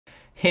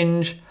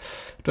Hinge.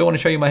 Do I want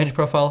to show you my Hinge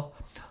profile?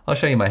 I'll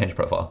show you my Hinge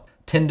profile.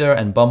 Tinder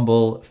and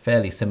Bumble,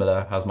 fairly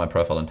similar. How's my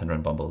profile on Tinder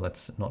and Bumble?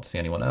 Let's not see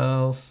anyone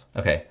else.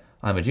 Okay,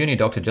 I'm a junior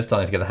doctor just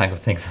starting to get the hang of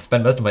things. I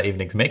spend most of my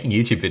evenings making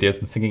YouTube videos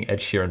and singing Ed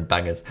Sheeran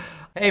bangers.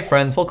 Hey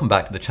friends, welcome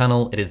back to the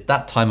channel. It is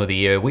that time of the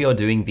year. We are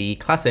doing the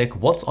classic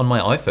what's on my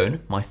iPhone,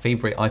 my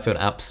favorite iPhone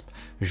apps,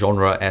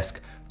 genre-esque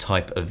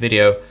type of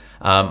video.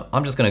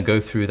 I'm just gonna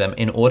go through them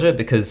in order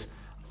because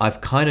I've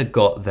kind of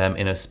got them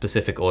in a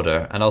specific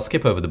order, and I'll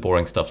skip over the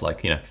boring stuff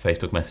like,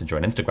 Facebook Messenger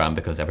and Instagram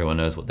because everyone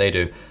knows what they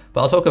do.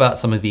 But I'll talk about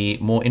some of the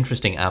more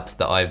interesting apps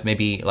that I've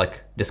maybe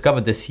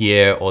discovered this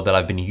year or that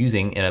I've been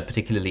using in a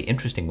particularly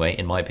interesting way,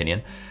 in my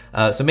opinion.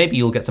 So maybe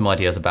you'll get some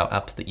ideas about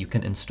apps that you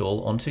can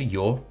install onto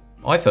your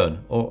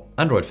iPhone or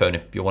Android phone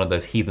if you're one of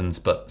those heathens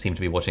but seem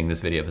to be watching this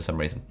video for some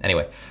reason.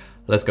 Anyway,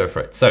 let's go for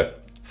it. So,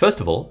 first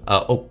of all,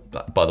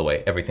 by the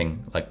way,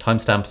 everything like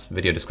timestamps,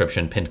 video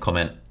description, pinned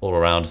comment all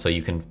around, so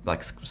you can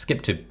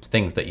skip to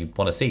things that you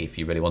want to see if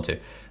you really want to.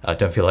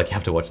 Don't feel like you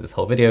have to watch this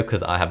whole video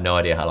because I have no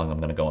idea how long I'm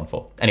going to go on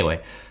for.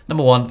 Anyway,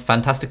 number one,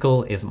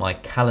 Fantastical is my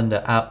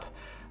calendar app.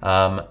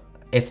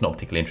 It's not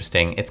particularly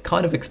interesting. It's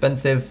kind of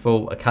expensive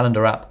for a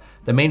calendar app.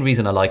 The main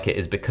reason I like it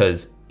is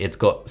because it's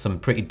got some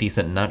pretty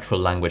decent natural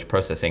language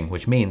processing,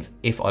 which means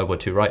if I were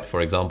to write,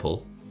 for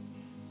example,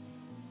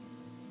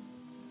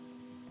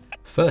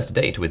 first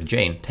date with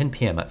Jane, 10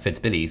 p.m. at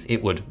Fitzbilly's,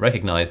 it would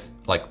recognize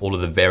all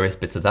of the various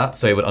bits of that.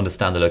 So it would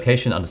understand the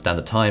location, understand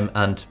the time,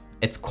 and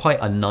it's quite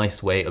a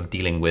nice way of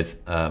dealing with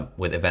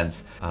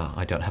events.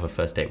 I don't have a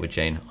first date with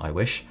Jane, I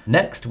wish.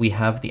 Next, we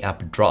have the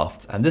app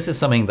Drafts, and this is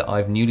something that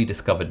I've newly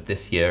discovered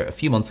this year, a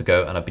few months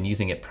ago, and I've been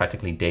using it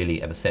practically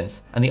daily ever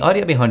since. And the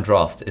idea behind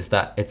Drafts is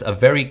that it's a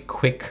very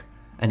quick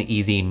and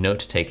easy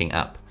note-taking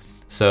app.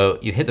 So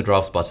you hit the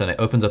Drafts button, it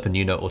opens up a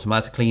new note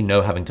automatically,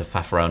 no having to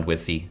faff around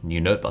with the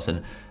new note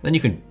button. Then you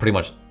can pretty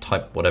much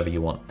type whatever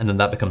you want, and then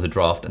that becomes a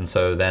draft. And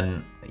so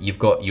then you've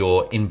got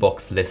your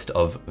inbox list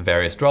of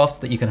various drafts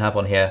that you can have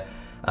on here.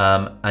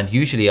 And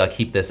usually I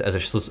keep this as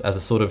a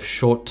sort of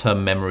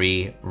short-term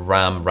memory,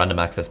 RAM, random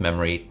access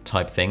memory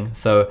type thing.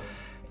 So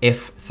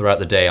if throughout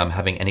the day I'm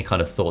having any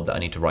kind of thought that I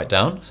need to write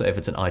down, so if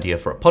it's an idea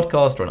for a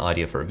podcast or an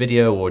idea for a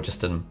video or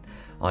just an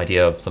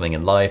idea of something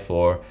in life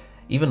or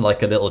even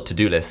like a little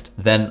to-do list,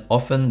 then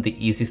often the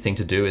easiest thing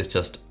to do is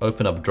just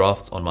open up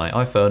Drafts on my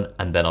iPhone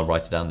and then I'll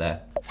write it down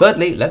there.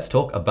 Thirdly, let's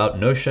talk about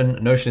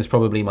Notion. Notion is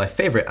probably my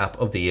favorite app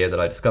of the year that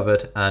I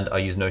discovered, and I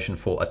use Notion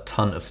for a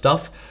ton of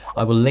stuff.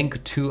 I will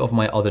link 2 of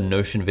my other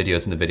Notion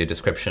videos in the video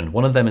description.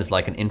 One of them is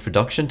like an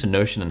introduction to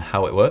Notion and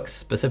how it works,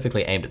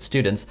 specifically aimed at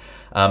students.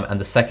 And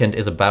the second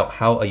is about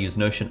how I use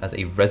Notion as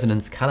a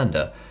resonance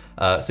calendar.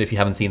 So if you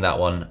haven't seen that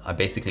one, I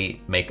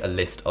basically make a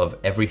list of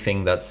every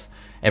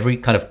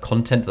kind of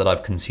content that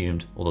I've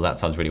consumed, although that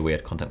sounds really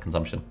weird, content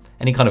consumption.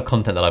 Any kind of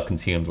content that I've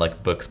consumed,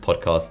 like books,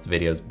 podcasts,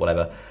 videos,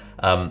 whatever,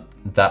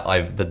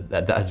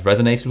 that has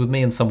resonated with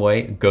me in some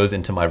way goes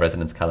into my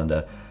resonance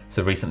calendar.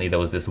 So recently there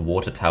was this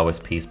Water Towers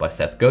piece by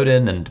Seth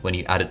Godin, and when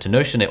you add it to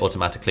Notion, it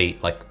automatically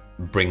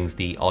brings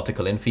the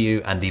article in for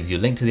you and leaves you a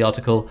link to the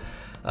article.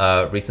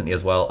 Recently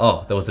as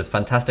well, there was this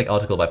fantastic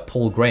article by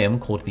Paul Graham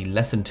called The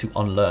Lesson to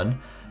Unlearn,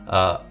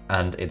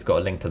 and it's got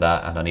a link to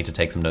that, and I need to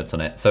take some notes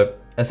on it. So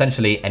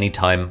essentially,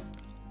 anytime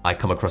I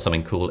come across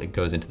something cool, it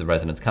goes into the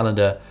resonance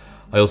calendar.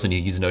 I also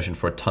use Notion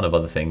for a ton of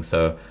other things.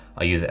 So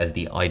I use it as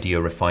the idea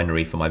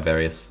refinery for my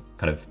various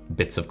kind of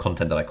bits of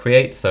content that I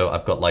create. So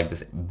I've got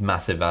this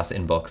massive ass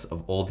inbox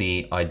of all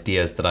the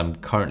ideas that I'm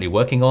currently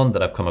working on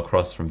that I've come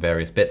across from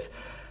various bits.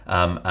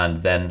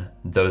 And then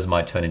those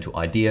might turn into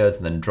ideas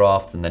and then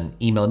drafts and then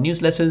email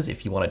newsletters.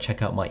 If you want to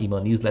check out my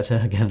email newsletter,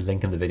 again,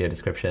 link in the video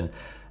description.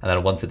 And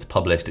then once it's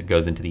published, it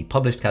goes into the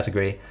published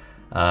category.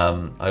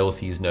 I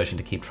also use Notion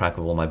to keep track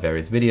of all my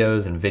various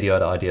videos and video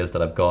ideas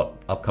that I've got,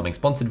 upcoming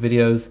sponsored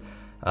videos,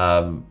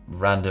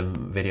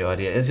 random video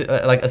ideas.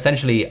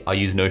 Essentially, I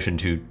use Notion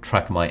to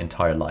track my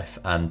entire life,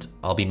 and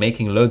I'll be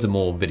making loads of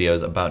more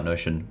videos about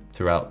Notion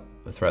throughout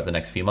the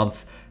next few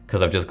months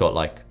because I've just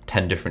got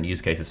 10 different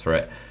use cases for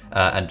it.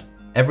 And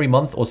every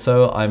month or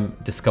so, I'm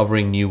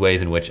discovering new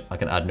ways in which I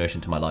can add Notion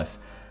to my life.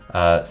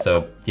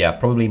 So yeah,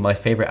 probably my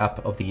favorite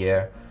app of the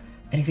year.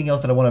 Anything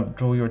else that I want to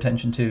draw your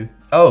attention to?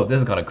 Oh,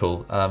 this is kind of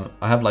cool.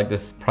 I have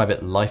this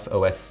private Life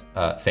OS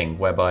thing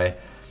whereby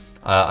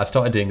I've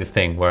started doing this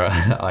thing where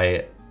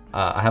I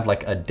have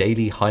a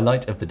daily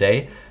highlight of the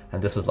day.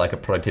 And this was a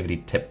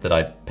productivity tip that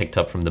I picked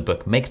up from the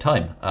book Make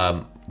Time,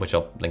 which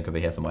I'll link over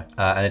here somewhere.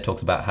 And it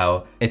talks about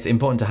how it's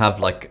important to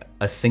have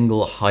a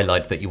single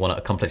highlight that you want to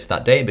accomplish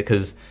that day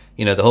because,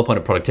 the whole point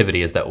of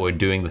productivity is that we're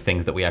doing the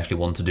things that we actually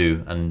want to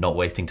do and not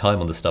wasting time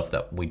on the stuff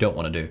that we don't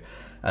want to do.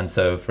 And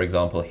so, for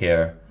example,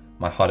 here,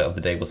 my highlight of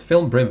the day was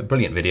film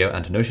brilliant video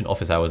and Notion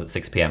office hours at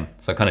 6 p.m.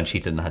 So I kind of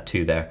cheated and had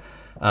 2 there.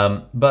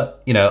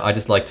 But, I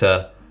just like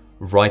to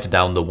write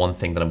down the one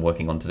thing that I'm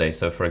working on today.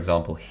 So for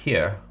example,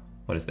 here,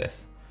 what is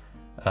this?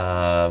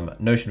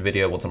 Notion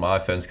video, what's on my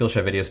iPhone,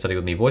 Skillshare video, study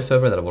with me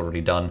voiceover that I've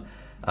already done.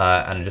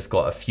 And I just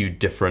got a few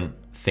different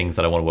things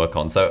that I want to work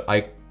on. So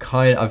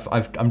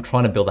I'm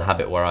trying to build a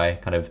habit where I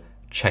kind of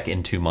check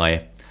into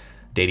my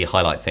daily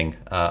highlight thing.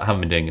 I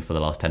haven't been doing it for the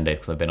last 10 days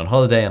because I've been on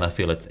holiday, and I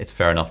feel it's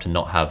fair enough to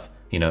not have,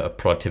 you know, a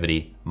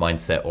productivity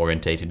mindset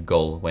orientated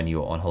goal when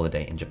you're on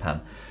holiday in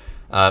Japan.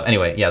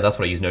 Anyway, yeah, that's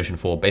what I use Notion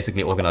for,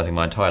 basically organizing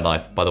my entire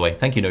life. By the way,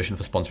 thank you Notion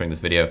for sponsoring this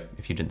video.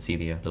 If you didn't see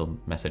the little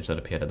message that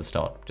appeared at the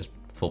start, just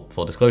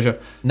full disclosure.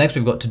 Next,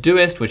 we've got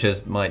Todoist, which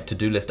is my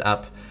to-do list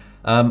app.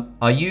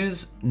 I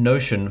use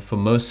Notion for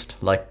most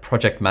like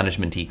project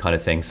management-y kind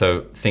of things,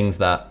 so things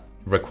that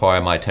require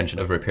my attention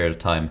over a period of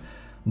time.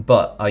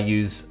 But I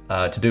use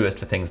Todoist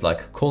for things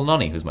like call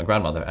Nani, who's my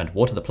grandmother, and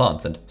water the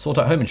plants, and sort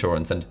out home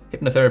insurance, and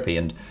hypnotherapy,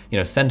 and, you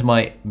know, send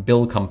my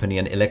bill company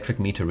an electric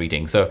meter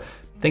reading. So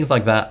things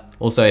like that.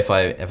 Also, if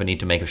I ever need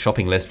to make a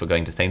shopping list for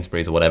going to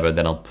Sainsbury's or whatever,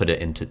 then I'll put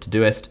it into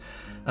Todoist.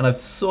 And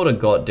I've sort of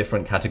got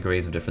different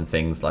categories of different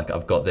things. Like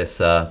I've got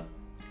this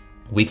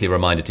weekly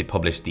reminder to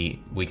publish the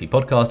weekly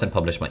podcast and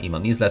publish my email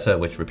newsletter,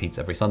 which repeats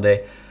every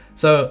Sunday.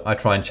 So I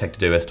try and check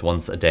Todoist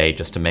once a day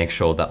just to make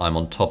sure that I'm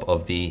on top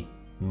of the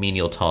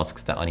menial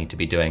tasks that I need to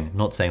be doing.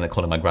 Not saying that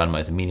calling my grandma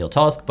is a menial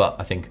task, but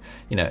I think,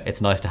 you know,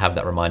 it's nice to have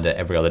that reminder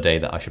every other day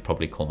that I should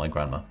probably call my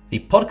grandma. The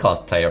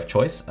podcast player of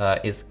choice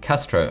is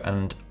Castro,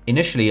 and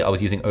initially I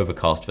was using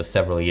Overcast for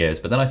several years,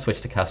 but then I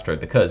switched to Castro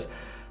because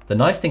the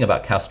nice thing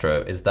about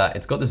Castro is that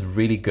it's got this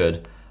really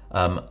good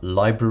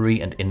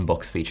library and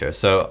inbox feature.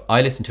 So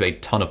I listen to a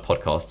ton of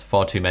podcasts,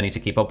 far too many to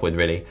keep up with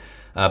really.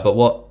 But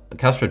what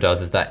Castro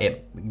does is that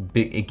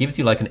it gives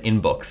you like an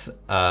inbox.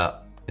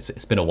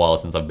 It's been a while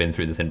since I've been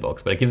through this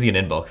inbox, but it gives you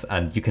an inbox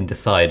and you can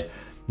decide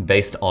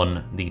based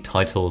on the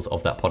titles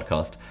of that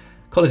podcast.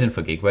 College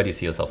Info Geek, where do you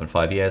see yourself in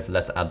 5 years?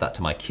 Let's add that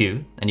to my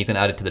queue. And you can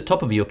add it to the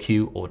top of your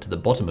queue or to the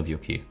bottom of your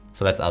queue.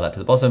 So let's add that to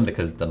the bottom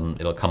because then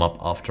it'll come up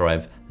after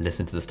I've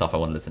listened to the stuff I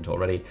want to listen to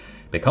already.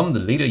 Become the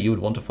leader you would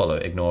want to follow.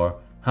 Ignore.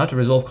 How to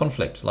resolve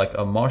conflict like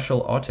a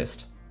martial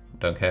artist.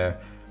 Don't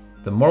care.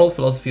 The moral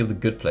philosophy of the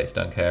good place.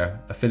 Don't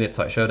care. Affiliate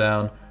site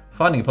showdown.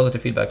 Finding a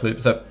positive feedback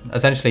loop. So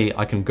essentially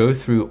I can go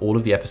through all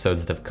of the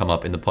episodes that have come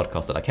up in the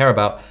podcast that I care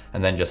about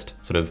and then just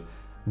sort of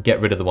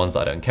get rid of the ones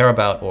that I don't care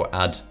about or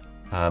add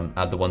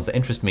the ones that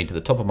interest me to the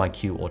top of my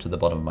queue or to the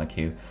bottom of my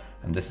queue.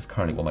 And this is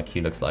currently what my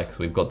queue looks like. So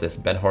we've got this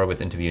Ben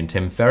Horowitz interview and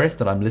Tim Ferriss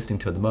that I'm listening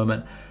to at the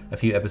moment, a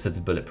few episodes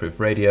of Bulletproof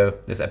Radio,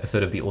 this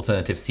episode of The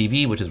Alternative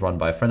CV, which is run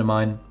by a friend of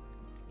mine,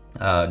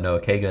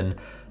 Noah Kagan,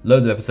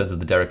 loads of episodes of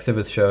The Derek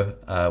Sivers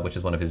Show, which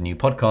is one of his new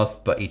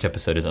podcasts, but each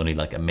episode is only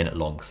like a minute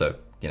long. So,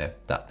 you know,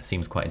 that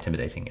seems quite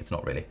intimidating. It's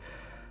not really.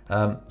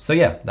 So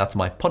yeah, that's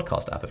my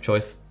podcast app of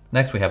choice.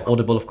 Next, we have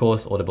Audible, of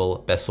course. Audible,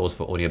 best source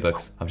for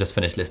audiobooks. I've just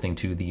finished listening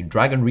to The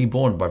Dragon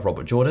Reborn by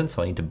Robert Jordan,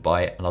 so I need to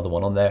buy another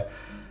one on there.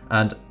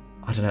 And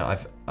I don't know,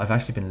 I've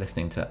actually been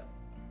listening to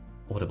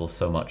Audible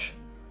so much.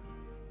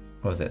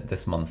 What was it,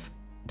 this month?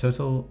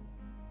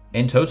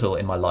 In total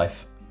in my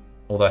life,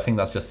 although I think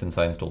that's just since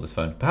I installed this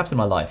phone, perhaps in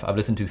my life, I've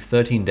listened to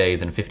 13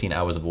 days and 15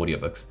 hours of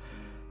audiobooks.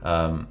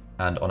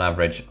 And on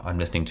average, I'm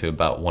listening to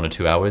about 1 or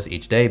 2 hours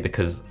each day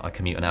because I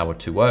commute an hour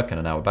to work and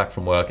an hour back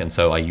from work, and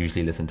so I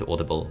usually listen to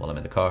Audible while I'm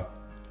in the car.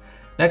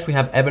 Next, we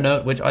have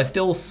Evernote, which I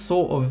still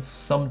sort of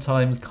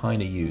sometimes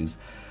kind of use.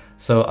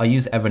 So I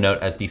use Evernote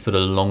as the sort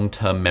of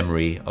long-term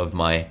memory of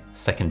my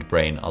second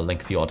brain. I'll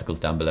link a few articles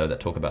down below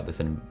that talk about this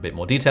in a bit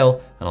more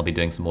detail, and I'll be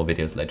doing some more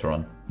videos later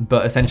on.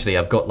 But essentially,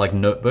 I've got like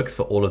notebooks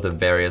for all of the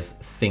various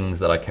things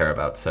that I care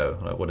about. So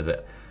what is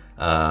it?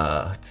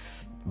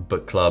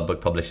 Book club,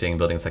 book publishing,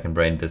 building a second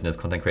brain, business,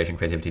 content creation,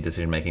 creativity,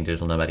 decision-making,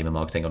 digital nomad, email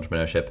marketing,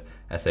 entrepreneurship,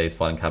 essays,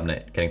 filing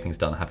cabinet, getting things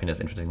done, happiness,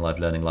 interesting life,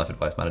 learning, life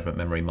advice, management,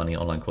 memory, money,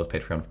 online course,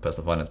 Patreon,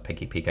 personal finance,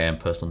 PKM,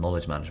 personal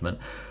knowledge management,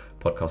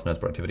 podcast notes,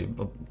 productivity,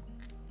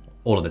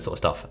 all of this sort of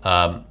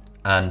stuff.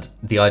 And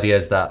the idea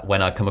is that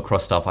when I come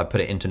across stuff, I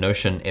put it into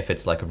Notion if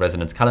it's like a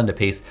resonance calendar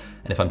piece,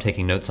 and if I'm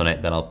taking notes on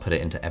it, then I'll put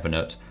it into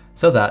Evernote,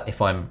 so that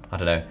if I'm, I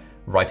don't know,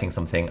 writing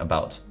something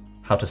about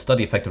how to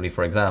study effectively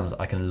for exams,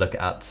 I can look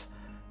at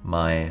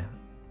my,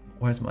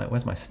 where's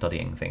my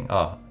studying thing?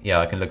 Oh, yeah,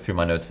 I can look through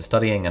my notes for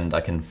studying and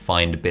I can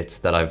find bits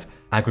that I've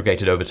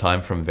aggregated over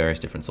time from various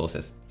different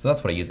sources. So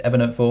that's what I use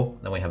Evernote for.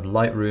 Then we have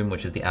Lightroom,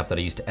 which is the app that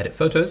I use to edit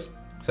photos.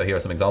 So here are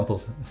some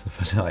examples. This is a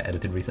photo I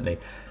edited recently.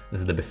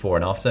 This is the before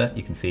and after.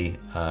 You can see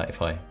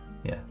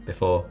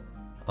before,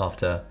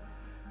 after.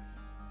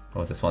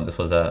 What was this one? This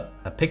was a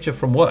picture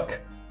from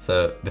work.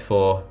 So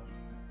before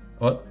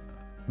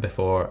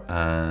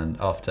and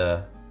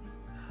after,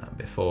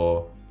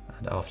 before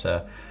and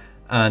after.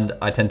 And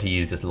I tend to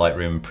use just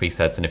Lightroom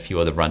presets and a few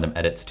other random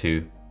edits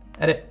to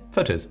edit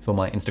photos for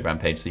my Instagram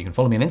page. So you can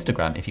follow me on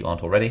Instagram if you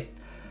aren't already.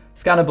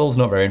 Scannable's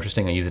not very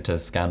interesting. I use it to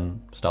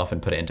scan stuff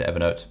and put it into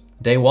Evernote.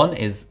 Day one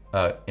is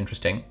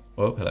interesting.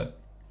 Oh,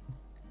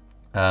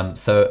 hello.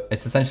 So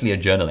it's essentially a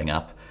journaling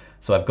app.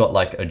 So I've got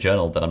like a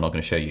journal that I'm not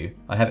going to show you.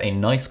 I have a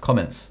nice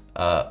comments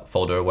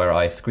folder where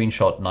I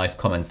screenshot nice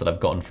comments that I've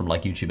gotten from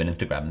like YouTube and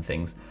Instagram and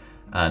things.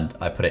 And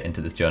I put it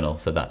into this journal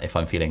so that if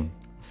I'm feeling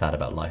sad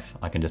about life,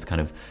 I can just kind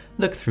of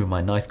look through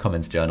my nice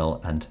comments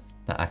journal, and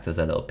that acts as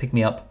a little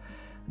pick-me-up.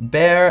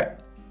 Bear,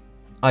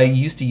 I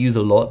used to use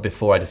a lot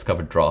before I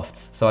discovered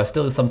drafts. So I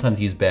still sometimes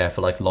use Bear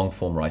for like long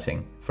form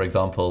writing. For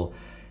example,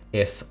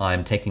 If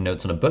I'm taking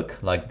notes on a book,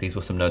 like these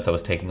were some notes I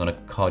was taking on a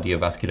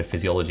cardiovascular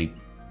physiology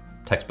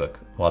textbook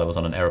while I was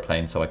on an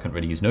airplane, so I couldn't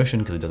really use Notion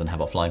because it doesn't have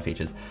offline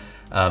features.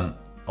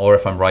 Or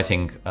if I'm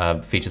writing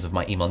features of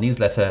my email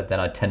newsletter, then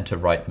I tend to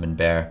write them in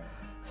Bear.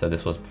 So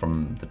this was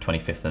from the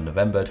 25th of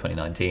November,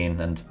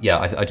 2019. And yeah,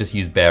 I just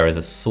use Bear as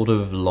a sort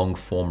of long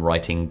form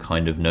writing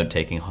kind of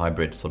note-taking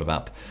hybrid sort of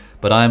app.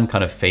 But I'm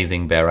kind of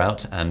phasing Bear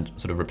out and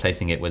sort of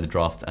replacing it with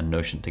Drafts and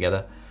Notion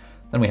together.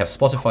 Then we have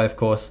Spotify, of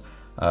course.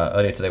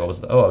 Earlier today, what was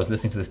it? Oh, I was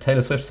listening to this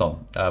Taylor Swift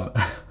song,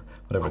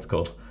 whatever it's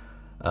called.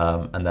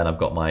 And then I've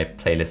got my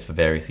playlist for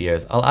various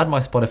years. I'll add my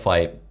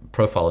Spotify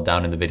profile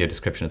down in the video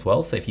description as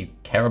well. So if you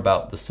care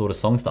about the sort of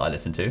songs that I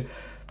listen to,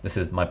 this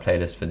is my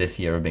playlist for this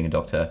year of being a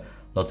doctor.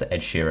 Lots of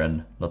Ed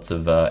Sheeran, lots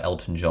of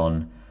Elton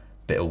John,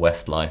 bit of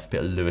Westlife,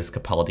 bit of Lewis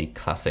Capaldi,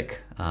 classic.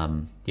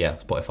 Yeah,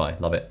 Spotify,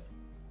 love it.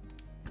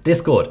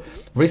 Discord.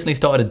 Recently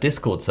started a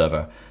Discord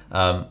server.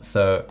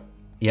 So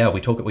yeah,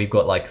 we've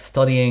got like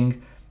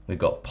studying, we've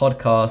got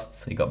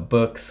podcasts, we've got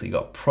books, we've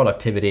got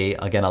productivity.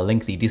 Again, I'll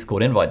link the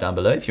Discord invite down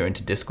below if you're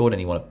into Discord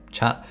and you want to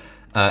chat.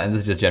 And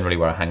this is just generally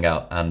where I hang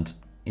out. And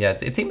yeah,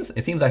 it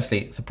seems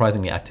actually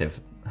surprisingly active.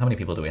 How many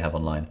people do we have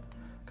online?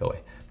 Go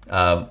away.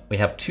 We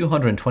have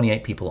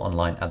 228 people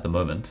online at the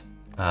moment.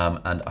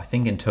 And I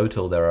think in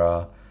total there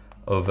are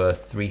over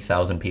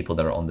 3,000 people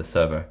that are on the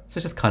server. So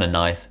it's just kind of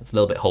nice. It's a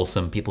little bit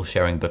wholesome. People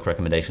sharing book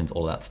recommendations,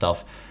 all that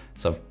stuff.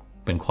 So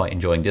I've been quite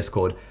enjoying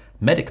Discord.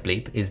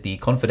 Bleep is the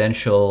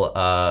confidential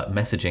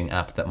messaging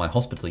app that my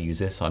hospital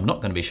uses. So I'm not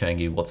going to be showing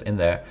you what's in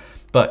there,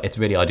 but it's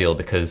really ideal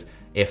because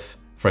if,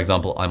 for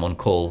example, I'm on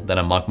call, then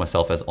I mark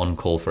myself as on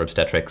call for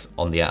obstetrics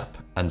on the app.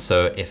 And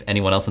so if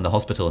anyone else in the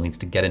hospital needs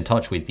to get in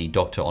touch with the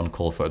doctor on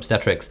call for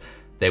obstetrics,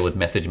 they would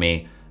message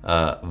me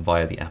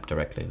via the app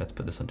directly. Let's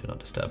put this on Do Not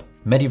Disturb.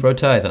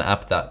 Medirota is an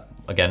app that,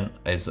 again,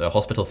 is a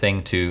hospital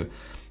thing to,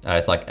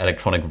 it's like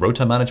electronic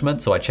rota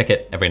management. So I check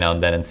it every now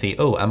and then and see,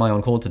 oh, am I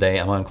on call today?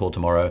 Am I on call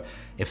tomorrow?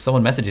 If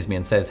someone messages me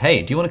and says,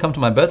 hey, do you want to come to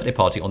my birthday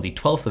party on the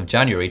 12th of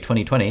January,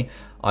 2020?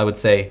 I would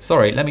say,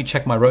 sorry, let me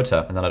check my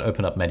rota. And then I'd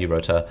open up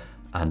Medirota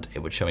and it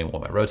would show me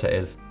what my rota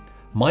is.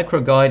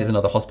 Microguide is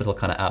another hospital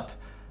kind of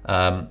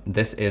app.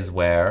 This is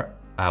where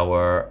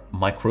our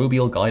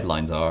microbial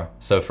guidelines are.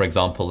 So for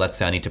example, let's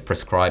say I need to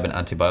prescribe an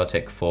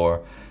antibiotic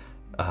for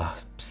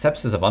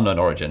sepsis of unknown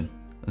origin,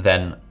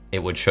 then it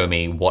would show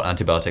me what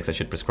antibiotics I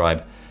should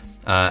prescribe.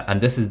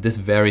 And this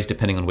varies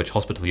depending on which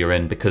hospital you're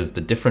in, because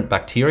the different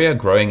bacteria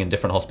growing in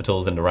different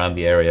hospitals and around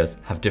the areas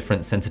have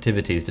different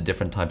sensitivities to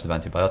different types of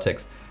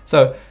antibiotics.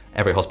 So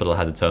every hospital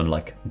has its own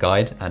like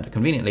guide, and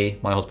conveniently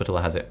my hospital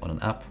has it on an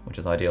app, which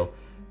is ideal.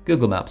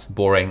 Google Maps,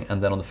 boring.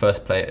 And then on the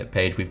first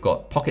page, we've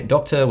got Pocket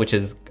Doctor, which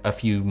is a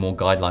few more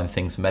guideline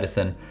things for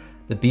medicine.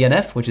 The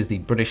BNF, which is the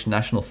British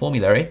National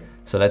Formulary.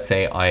 So let's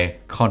say I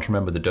can't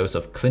remember the dose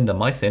of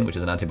clindamycin, which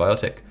is an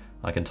antibiotic.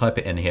 I can type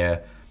it in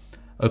here,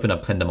 open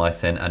up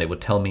clindamycin, and it would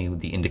tell me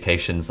the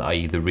indications,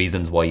 i.e. the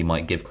reasons why you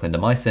might give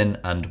clindamycin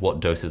and what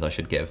doses I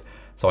should give.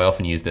 So I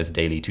often use this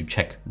daily to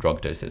check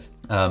drug doses.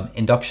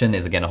 Induction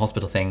is again a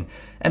hospital thing.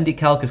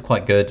 MDCalc is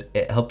quite good.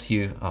 It helps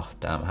you, oh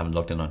damn, I haven't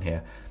logged in on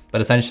here. But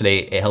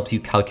essentially it helps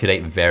you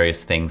calculate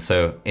various things.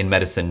 So in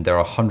medicine, there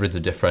are hundreds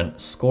of different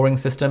scoring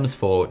systems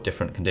for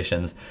different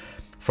conditions.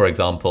 For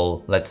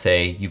example, let's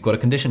say you've got a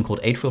condition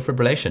called atrial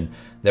fibrillation.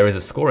 There is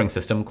a scoring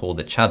system called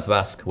the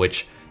CHADS-VASc,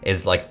 which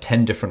is like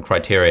 10 different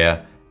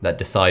criteria that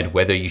decide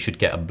whether you should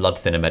get a blood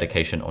thinner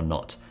medication or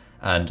not.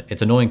 And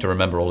it's annoying to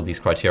remember all of these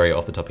criteria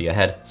off the top of your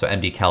head. So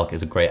MDCalc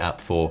is a great app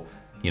for,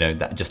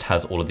 that just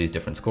has all of these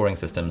different scoring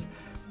systems.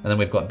 And then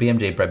we've got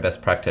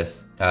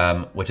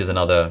BMJBestPractice, which is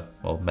another,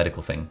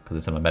 medical thing, because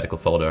it's in my medical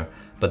folder.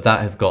 But that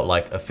has got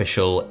like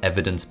official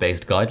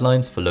evidence-based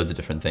guidelines for loads of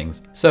different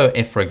things. So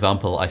if, for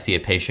example, I see a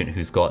patient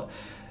who's got,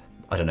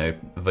 I don't know,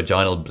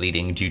 vaginal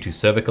bleeding due to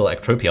cervical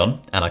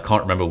ectropion, and I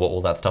can't remember what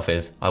all that stuff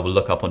is, I will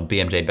look up on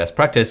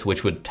BMJBestPractice,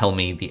 which would tell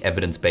me the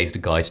evidence-based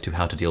guide to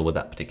how to deal with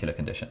that particular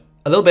condition.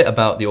 A little bit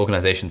about the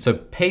organization. So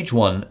page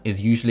one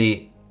is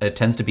usually, it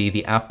tends to be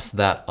the apps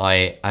that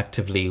I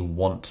actively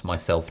want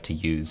myself to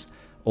use,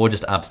 or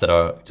just apps that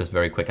are just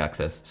very quick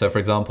access. So for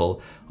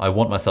example, I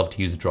want myself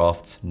to use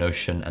Drafts,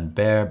 Notion, and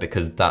Bear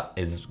because that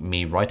is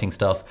me writing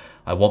stuff.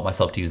 I want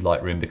myself to use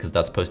Lightroom because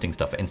that's posting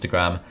stuff for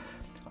Instagram.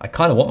 I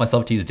kind of want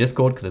myself to use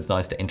Discord because it's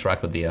nice to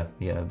interact with the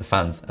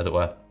fans, as it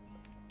were.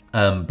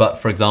 But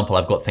for example,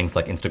 I've got things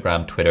like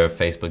Instagram, Twitter,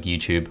 Facebook,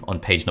 YouTube on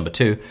page number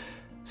 2,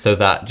 so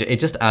that it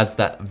just adds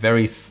that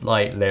very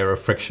slight layer of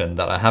friction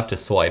that I have to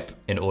swipe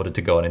in order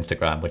to go on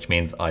Instagram, which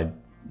means I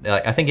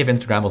think if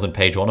Instagram was on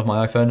page 1 of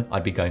my iPhone,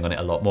 I'd be going on it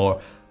a lot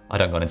more. I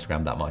don't go on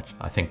Instagram that much.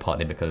 I think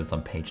partly because it's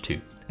on page 2.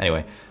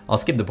 Anyway, I'll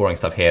skip the boring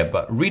stuff here,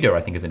 but Reader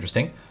I think is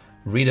interesting.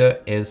 Reader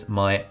is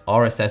my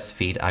RSS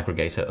feed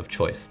aggregator of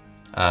choice.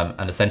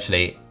 And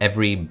essentially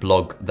every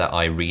blog that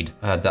I read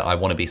that I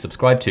want to be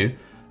subscribed to,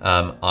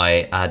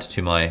 I add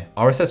to my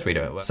RSS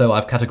reader. So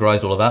I've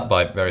categorized all of that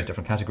by various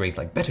different categories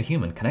like better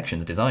human,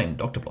 connections, design,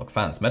 doctor blog,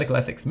 fans, medical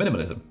ethics,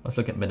 minimalism. Let's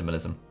look at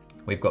minimalism.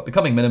 We've got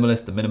becoming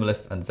minimalist, the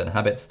minimalist, and Zen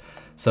habits.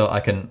 So I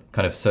can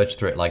kind of search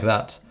through it like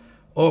that.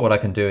 Or what I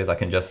can do is I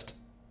can just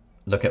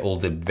look at all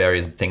the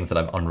various things that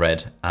I've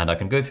unread and I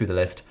can go through the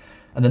list.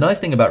 And the nice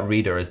thing about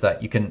Reader is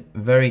that you can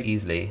very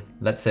easily,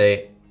 let's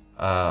say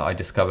I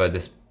discover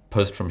this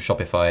post from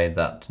Shopify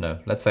that, no,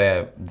 let's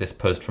say this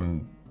post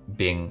from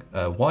being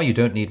why you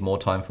don't need more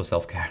time for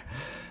self-care.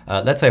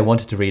 Let's say I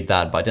wanted to read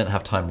that, but I didn't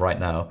have time right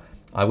now.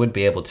 I would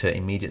be able to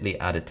immediately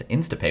add it to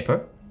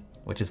Instapaper,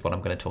 which is what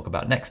I'm going to talk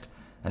about next.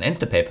 And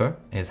Instapaper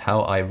is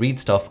how I read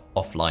stuff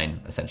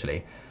offline,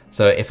 essentially.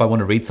 So if I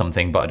want to read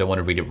something, but I don't want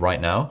to read it right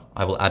now,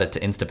 I will add it to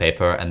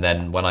Instapaper. And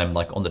then when I'm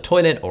like on the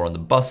toilet or on the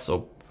bus,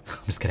 or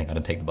I'm just kidding, I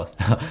don't take the bus.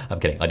 I'm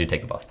kidding, I do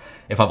take the bus.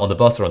 If I'm on the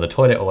bus or on the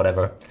toilet or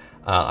whatever,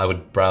 I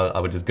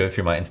would just go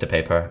through my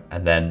Instapaper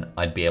and then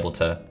I'd be able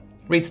to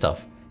read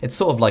stuff. It's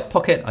sort of like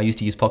Pocket. I used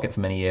to use Pocket for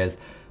many years,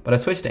 but I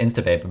switched to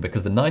Instapaper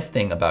because the nice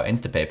thing about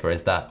Instapaper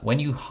is that when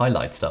you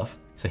highlight stuff,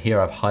 so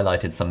here I've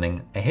highlighted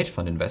something, a hedge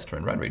fund investor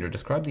and Reader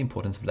described the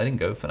importance of letting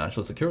go of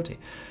financial security.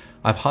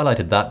 I've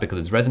highlighted that because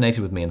it's resonated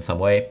with me in some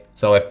way.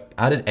 So I've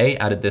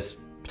added this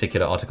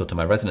particular article to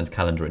my resonance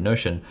calendar in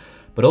Notion,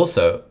 but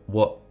also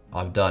what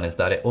I've done is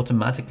that it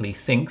automatically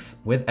syncs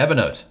with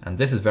Evernote. And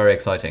this is very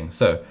exciting.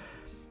 So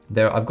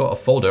there I've got a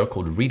folder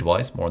called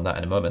Readwise, more on that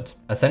in a moment.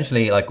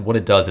 Essentially, like what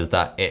it does is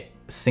that it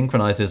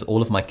synchronizes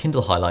all of my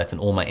Kindle highlights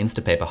and all my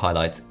Instapaper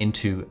highlights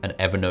into an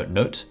Evernote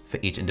note for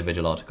each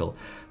individual article.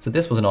 So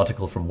this was an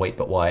article from Wait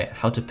But Why,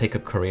 how to pick a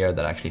career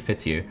that actually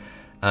fits you.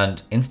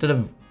 And instead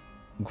of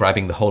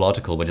grabbing the whole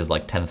article, which is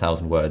like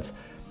 10,000 words,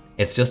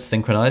 it's just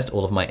synchronized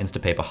all of my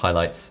Instapaper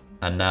highlights.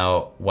 And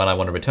now when I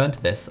want to return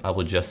to this, I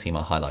will just see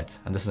my highlights.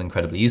 And this is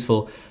incredibly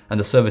useful. And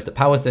the service that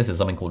powers this is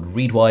something called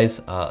Readwise,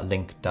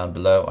 link down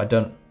below. I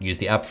don't use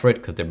the app for it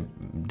because they're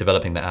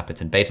developing the app,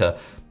 it's in beta.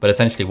 But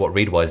essentially what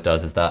Readwise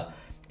does is that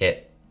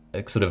it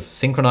sort of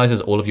synchronizes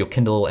all of your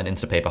Kindle and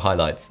Instapaper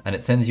highlights, and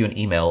it sends you an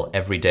email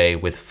every day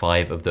with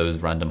 5 of those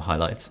random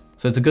highlights.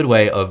 So it's a good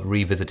way of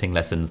revisiting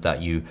lessons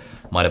that you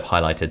might have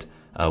highlighted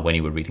when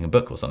you were reading a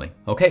book or something.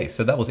 Okay,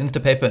 so that was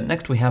Instapaper.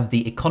 Next we have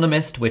The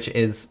Economist, which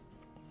is,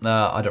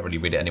 I don't really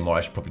read it anymore.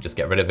 I should probably just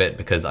get rid of it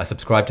because I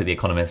subscribe to The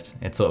Economist.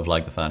 It's sort of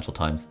like the Financial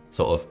Times,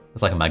 sort of.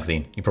 It's like a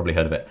magazine. You've probably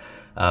heard of it.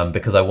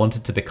 Because I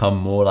wanted to become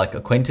more like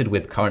acquainted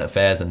with current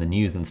affairs and the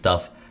news and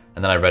stuff.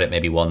 And then I read it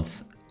maybe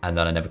once and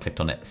then I never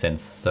clicked on it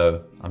since.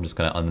 So I'm just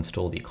gonna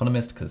uninstall The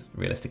Economist because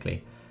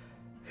realistically,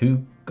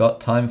 who got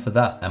time for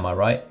that? Am I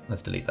right?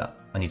 Let's delete that.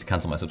 I need to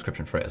cancel my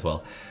subscription for it as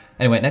well.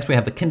 Anyway, next we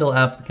have the Kindle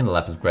app. The Kindle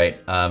app is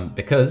great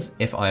because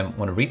if I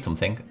want to read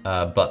something,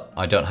 but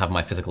I don't have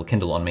my physical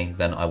Kindle on me,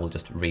 then I will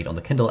just read on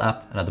the Kindle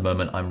app. And at the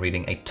moment I'm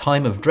reading A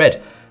Time of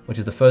Dread, which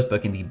is the first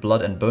book in the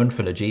Blood and Bone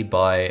trilogy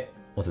by,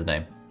 what's his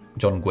name?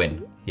 John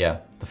Gwynne. Yeah,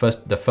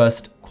 the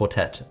first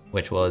quartet,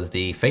 which was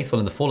the Faithful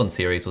and the Fallen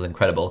series, was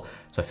incredible.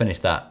 So I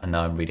finished that and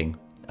now I'm reading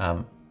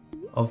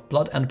of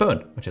Blood and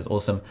Bone, which is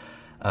awesome.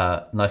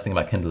 Nice thing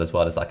about Kindle as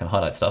well is I can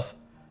highlight stuff.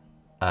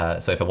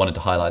 So if I wanted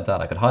to highlight that,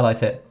 I could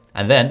highlight it.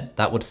 And then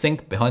that would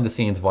sync behind the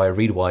scenes via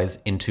Readwise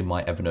into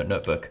my Evernote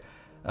notebook.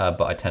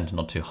 But I tend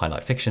not to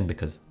highlight fiction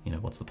because, you know,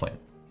 what's the point?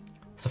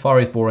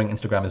 Safari is boring,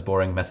 Instagram is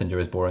boring, Messenger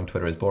is boring,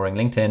 Twitter is boring,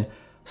 LinkedIn.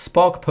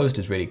 Spark Post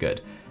is really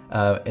good.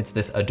 It's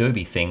this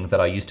Adobe thing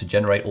that I use to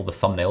generate all the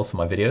thumbnails for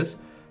my videos.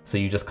 So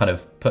you just kind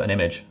of put an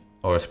image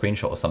or a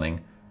screenshot or something,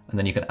 and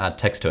then you can add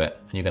text to it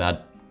and you can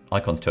add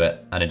icons to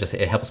it. And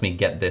it helps me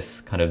get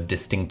this kind of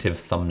distinctive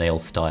thumbnail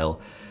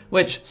style,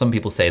 which some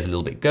people say is a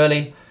little bit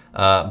girly,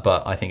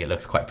 but I think it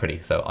looks quite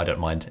pretty. So I don't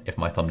mind if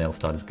my thumbnail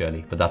style is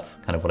girly, but that's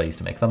kind of what I use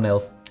to make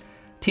thumbnails.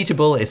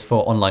 Teachable is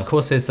for online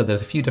courses. So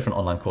there's a few different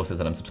online courses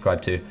that I'm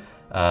subscribed to.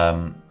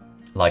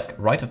 Like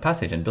Rite of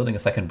Passage and Building a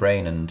Second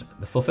Brain and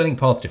The Fulfilling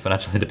Path to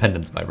Financial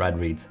Independence by Rad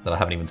Reads that I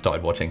haven't even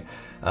started watching.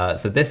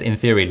 So this in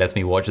theory lets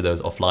me watch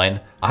those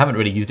offline. I haven't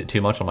really used it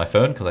too much on my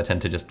phone because I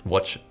tend to just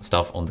watch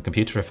stuff on the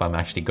computer if I'm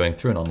actually going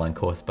through an online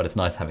course, but it's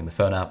nice having the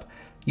phone app.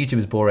 YouTube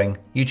is boring.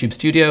 YouTube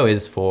Studio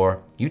is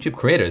for YouTube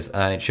creators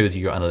and it shows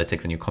you your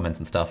analytics and your comments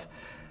and stuff.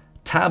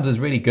 Tabs is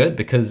really good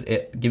because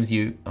it gives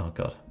you, oh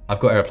God,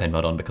 I've got airplane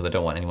mode on because I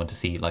don't want anyone to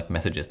see like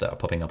messages that are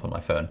popping up on my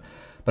phone.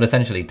 But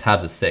essentially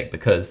Tabs is sick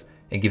because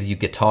it gives you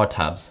guitar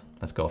tabs.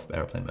 Let's go off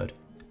airplane mode.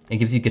 It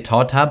gives you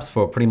guitar tabs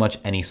for pretty much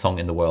any song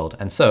in the world.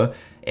 And so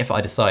if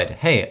I decide,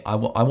 hey, I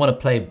want to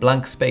play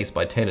Blank Space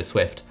by Taylor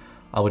Swift,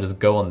 I will just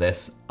go on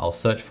this, I'll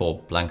search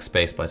for Blank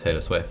Space by Taylor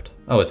Swift.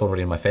 Oh, it's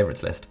already in my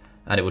favorites list.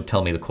 And it would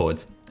tell me the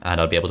chords.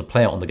 And I'd be able to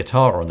play it on the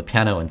guitar or on the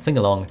piano and sing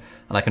along.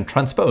 And I can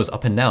transpose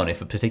up and down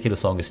if a particular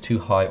song is too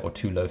high or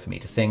too low for me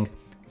to sing.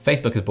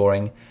 Facebook is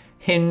boring.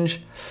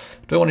 Hinge.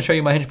 Do I want to show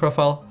you my Hinge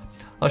profile?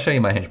 I'll show you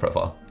my Hinge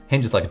profile.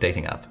 Hinge is like a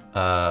dating app.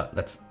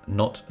 Let's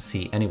not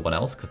see anyone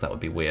else because that would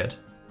be weird.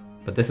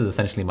 But this is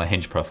essentially my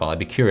Hinge profile. I'd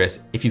be curious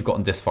if you've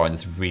gotten this far in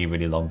this really,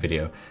 really long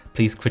video,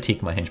 please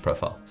critique my Hinge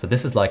profile. So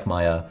this is like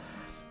my,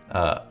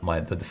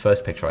 the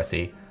first picture I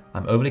see.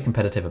 I'm overly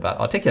competitive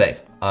about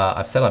articulate.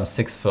 I've said I'm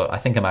 6 foot. I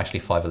think I'm actually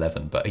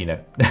 5'11", but you know,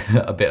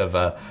 a bit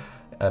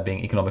of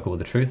being economical with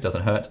the truth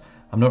doesn't hurt.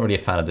 I'm not really a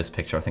fan of this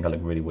picture. I think I look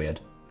really weird.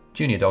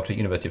 Junior doctor,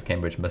 University of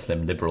Cambridge,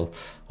 Muslim, liberal,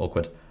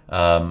 awkward.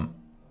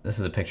 This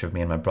is a picture of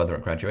me and my brother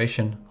at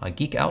graduation. I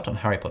geek out on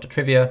Harry Potter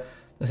trivia.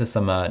 This is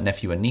some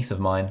nephew and niece of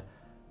mine.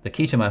 The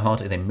key to my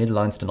heart is a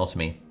midline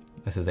stenotomy.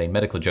 This is a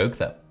medical joke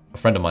that a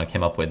friend of mine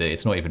came up with.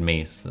 It's not even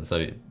me,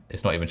 so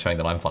it's not even showing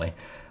that I'm funny.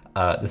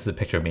 This is a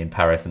picture of me in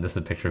Paris, and this is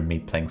a picture of me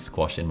playing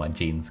squash in my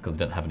jeans because I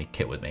didn't have any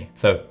kit with me.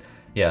 So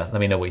yeah, let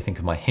me know what you think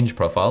of my Hinge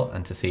profile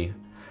and to see,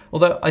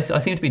 although I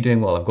seem to be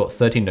doing well. I've got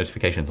 13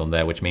 notifications on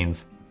there, which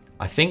means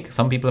I think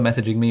some people are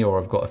messaging me, or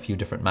I've got a few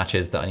different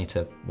matches that I need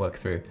to work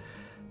through.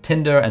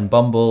 Tinder and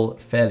Bumble,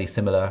 fairly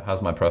similar.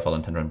 How's my profile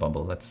on Tinder and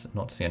Bumble? Let's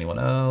not see anyone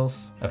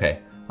else. Okay,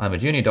 I'm a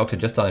junior doctor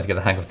just starting to get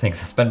the hang of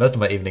things. I spend most of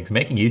my evenings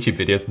making YouTube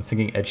videos and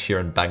singing Ed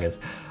Sheeran bangers.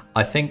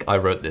 I think I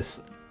wrote this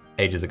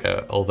ages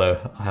ago, although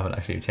I haven't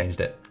actually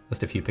changed it.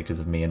 Just a few pictures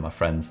of me and my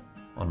friends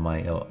on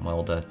my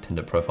older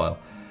Tinder profile.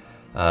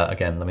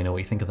 Again, let me know what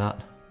you think of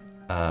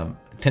that.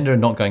 Tinder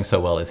not going so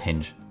well is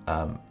Hinge.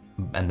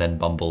 And then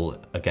Bumble,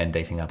 again,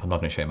 dating app. I'm not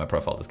going to show you my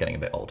profile, it's getting a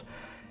bit old.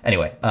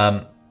 Anyway,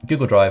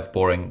 Google Drive,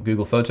 boring.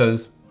 Google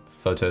Photos,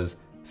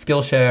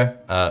 Skillshare,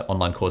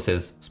 online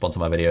courses, sponsor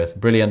my videos.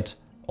 Brilliant,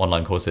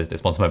 online courses, they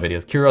sponsor my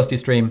videos. Curiosity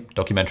Stream,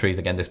 documentaries,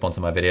 again, they sponsor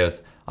my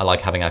videos. I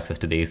like having access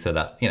to these so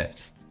that,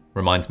 just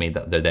reminds me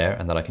that they're there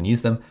and that I can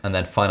use them. And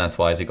then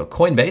finance-wise, we've got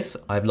Coinbase.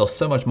 I've lost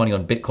so much money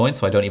on Bitcoin,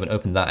 so I don't even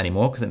open that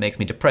anymore because it makes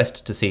me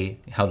depressed to see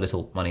how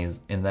little money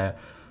is in there.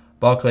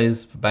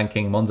 Barclays for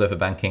banking, Monzo for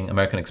banking,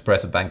 American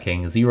Express for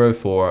banking, Xero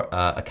for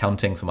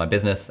accounting for my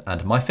business,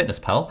 and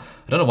MyFitnessPal.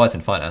 I don't know why it's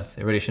in finance.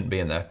 It really shouldn't be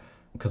in there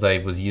because I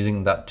was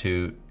using that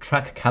to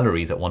track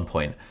calories at one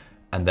point,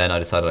 and then I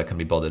decided I couldn't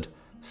be bothered.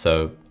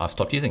 So I've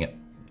stopped using it,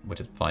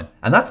 which is fine.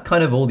 And that's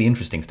kind of all the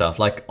interesting stuff.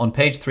 Like on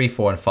page 3,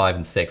 4, and 5,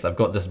 and 6, I've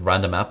got just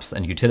random apps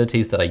and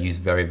utilities that I use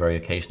very, very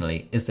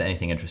occasionally. Is there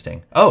anything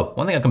interesting? Oh,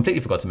 one thing I completely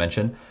forgot to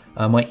mention,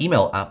 my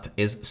email app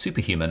is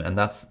Superhuman, and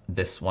that's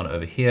this one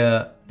over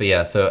here. But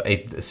yeah, so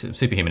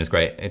Superhuman is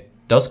great. It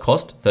does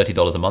cost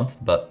 $30 a month,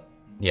 but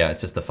yeah,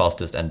 it's just the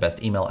fastest and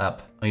best email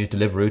app. I use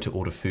Deliveroo to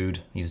order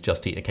food. I use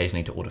Just Eat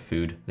occasionally to order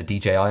food. The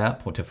DJI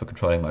app for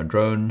controlling my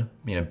drone,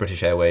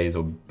 British Airways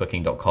or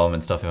Booking.com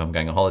and stuff if I'm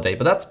going on holiday.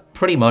 But that's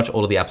pretty much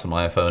all of the apps on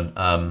my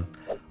iPhone.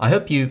 I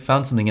hope you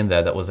found something in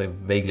there that was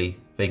vaguely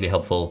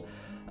helpful.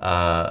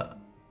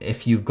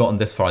 If you've gotten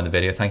this far in the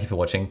video, thank you for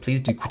watching. Please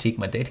do critique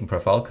my dating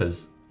profile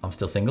because I'm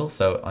still single,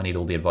 so I need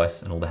all the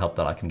advice and all the help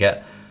that I can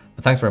get.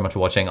 But thanks very much for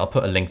watching. I'll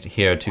put a link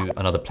here to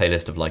another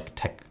playlist of like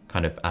tech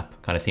kind of app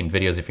kind of themed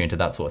videos if you're into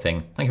that sort of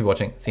thing. Thank you for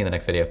watching. See you in the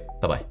next video.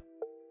 Bye-bye.